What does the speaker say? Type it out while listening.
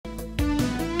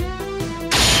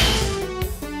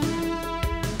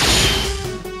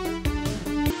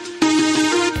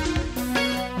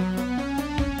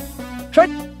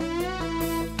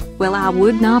Well, I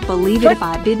would not believe it if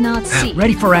I did not see.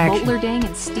 Ready for action. Dang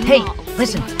and steam Hey, all.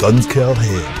 listen. Guns count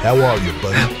head. How are you,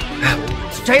 buddy?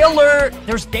 Stay alert!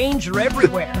 There's danger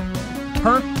everywhere.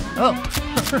 Huh? Oh.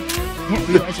 Didn't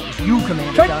realize it was you,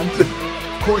 Commander Guns.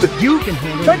 Of course, you can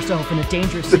handle yourself in a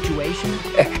dangerous situation.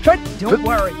 Don't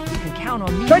worry, you can count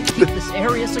on me to keep this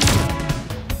area secure.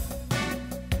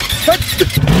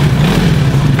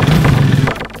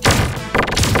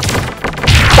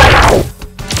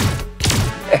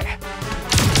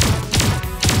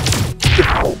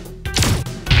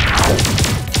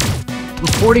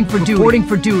 Reporting for duty. Reporting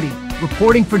for duty.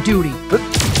 Reporting for duty.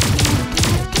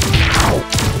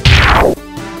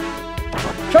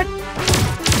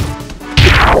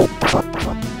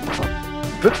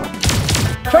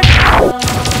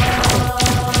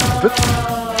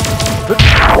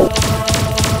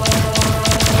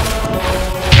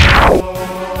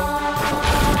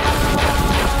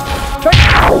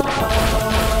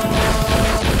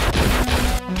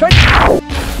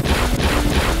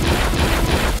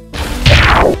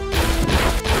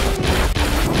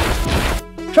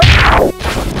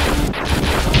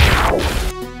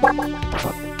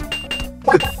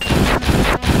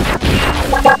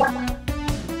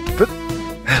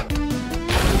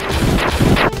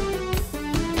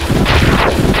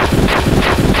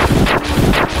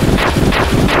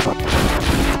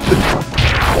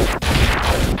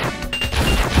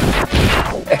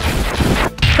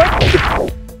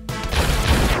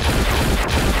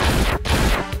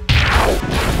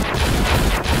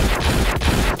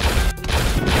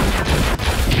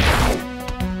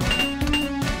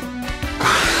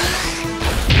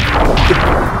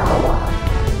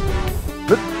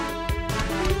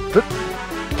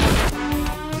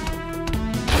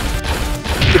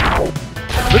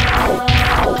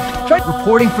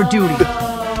 Reporting for duty.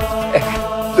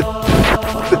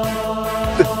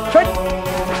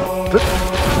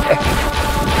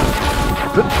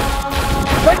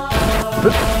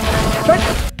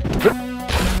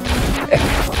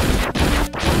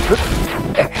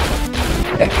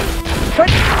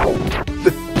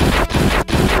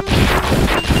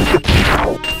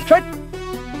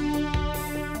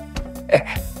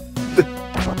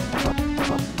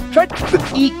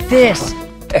 Eat this.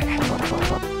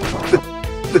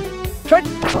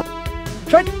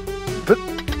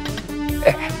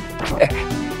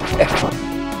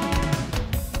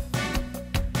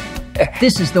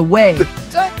 This is the way.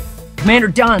 Commander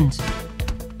Duns.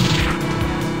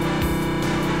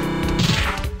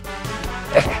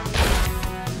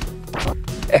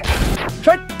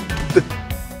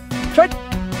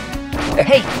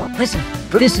 Hey, listen.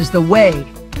 This is the way.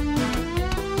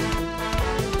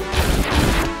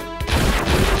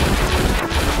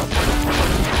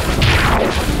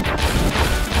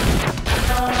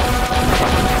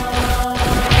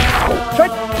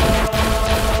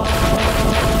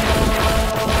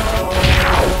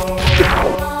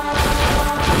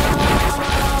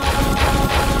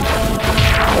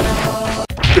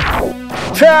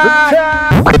 Try.